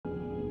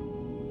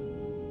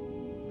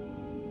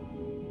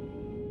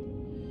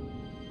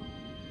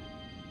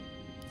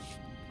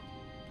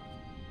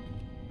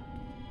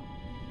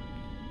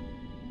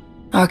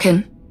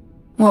Arcann,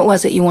 what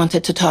was it you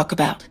wanted to talk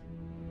about?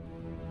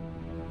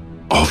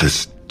 All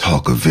this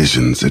talk of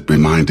visions, it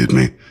reminded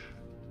me.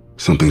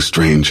 Something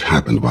strange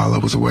happened while I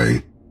was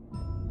away.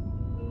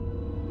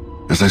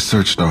 As I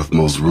searched Darth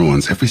Maul's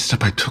ruins, every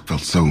step I took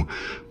felt so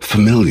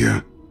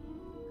familiar.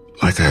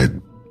 Like I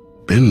had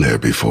been there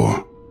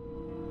before.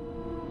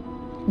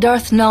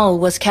 Darth Null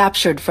was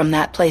captured from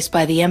that place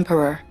by the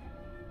Emperor.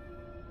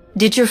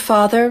 Did your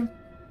father,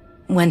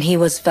 when he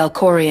was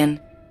Valkorian,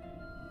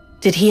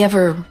 did he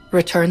ever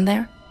return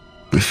there?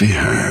 If he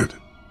had,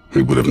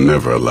 he would have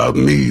never allowed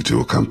me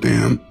to accompany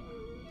him.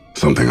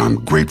 Something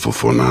I'm grateful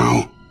for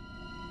now.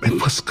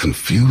 It was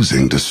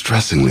confusing,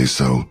 distressingly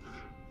so.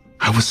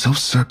 I was so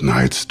certain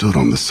I had stood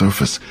on the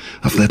surface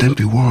of that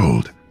empty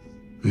world,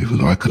 even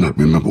though I could not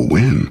remember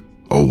when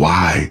or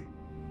why.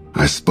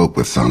 I spoke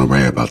with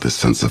Sonoray about this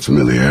sense of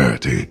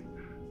familiarity.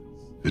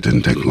 It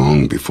didn't take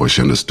long before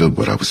she understood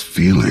what I was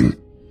feeling.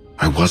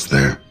 I was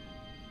there,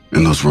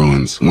 in those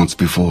ruins, once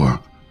before,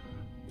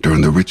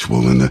 during the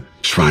ritual in the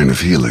Shrine of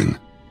Healing.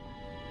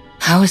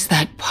 How is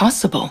that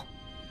possible?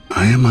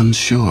 I am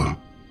unsure.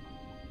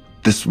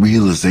 This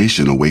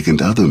realization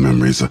awakened other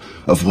memories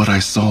of what I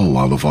saw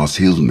while the Voss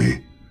healed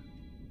me.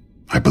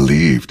 I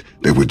believed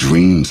they were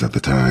dreams at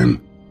the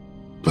time,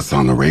 but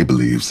Sonoray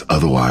believes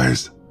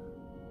otherwise.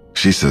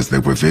 She says they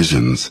were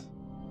visions.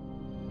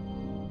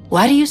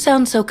 Why do you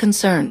sound so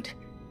concerned?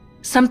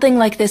 Something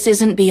like this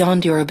isn't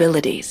beyond your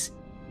abilities.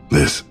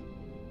 This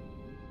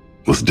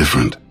was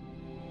different.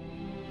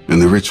 In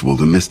the ritual,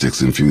 the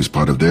mystics infused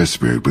part of their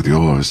spirit with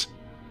yours.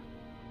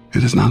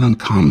 It is not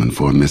uncommon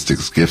for a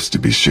mystic's gifts to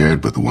be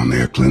shared with the one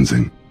they are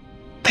cleansing.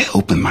 They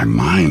open my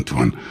mind to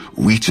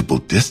unreachable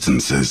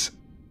distances.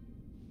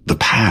 The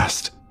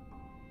past.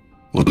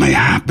 What may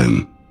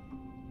happen.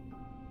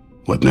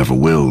 What never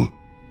will.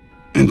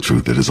 In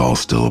truth, it is all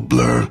still a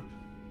blur.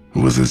 It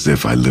was as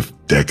if I lived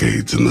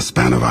decades in the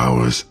span of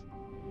hours.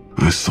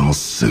 I saw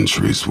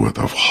centuries worth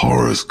of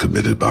horrors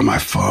committed by my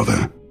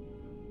father.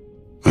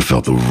 I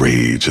felt the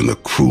rage and the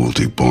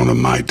cruelty born of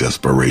my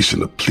desperation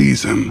to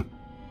please him.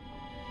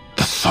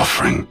 The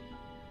suffering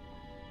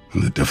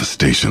and the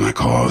devastation I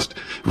caused,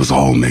 it was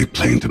all made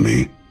plain to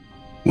me.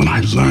 When I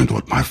learned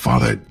what my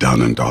father had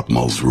done in Darth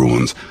Maul's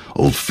ruins,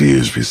 old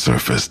fears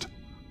resurfaced.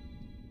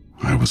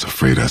 I was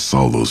afraid I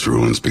saw those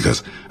ruins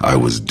because I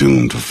was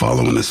doomed to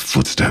follow in his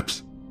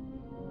footsteps.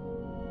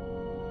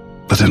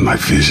 But in my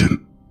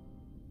vision,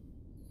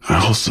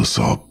 I also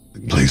saw a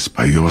place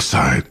by your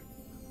side,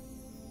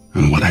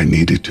 and what I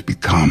needed to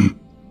become,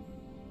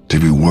 to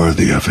be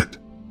worthy of it.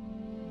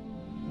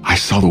 I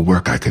saw the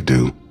work I could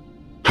do,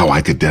 how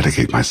I could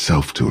dedicate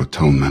myself to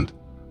atonement,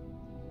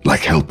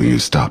 like helping you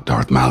stop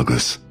Darth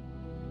Malgus.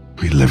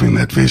 Reliving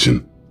that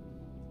vision,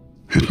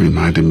 it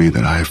reminded me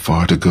that I have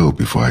far to go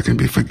before I can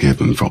be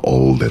forgiven for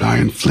all that I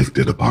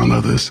inflicted upon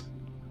others,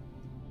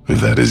 if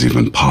that is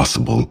even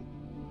possible.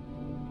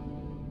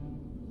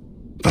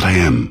 But I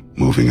am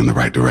moving in the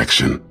right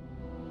direction.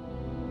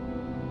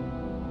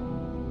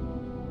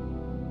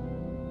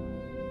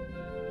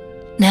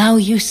 Now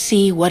you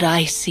see what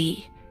I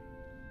see.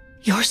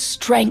 Your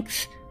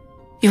strength,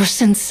 your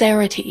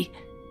sincerity.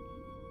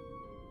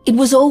 It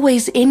was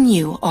always in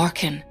you,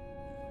 Arcann,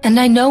 and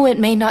I know it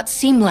may not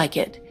seem like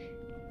it,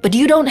 but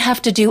you don't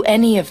have to do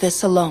any of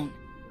this alone.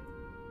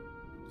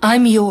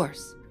 I'm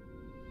yours,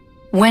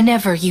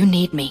 whenever you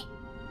need me.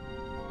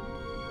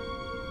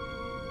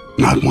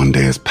 Not one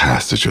day has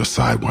passed at your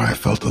side where I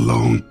felt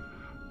alone.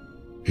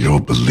 Your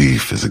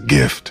belief is a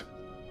gift,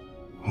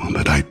 one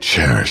that I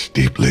cherish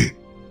deeply.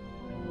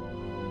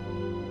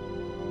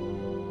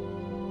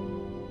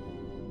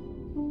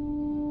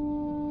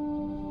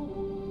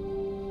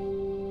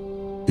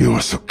 You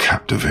are so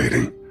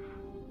captivating.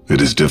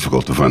 It is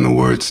difficult to find the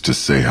words to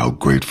say how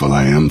grateful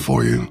I am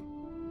for you.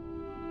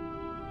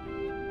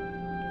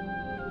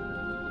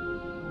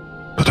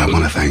 But I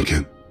want to thank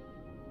you,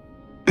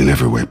 in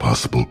every way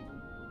possible,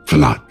 for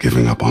not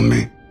giving up on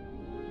me.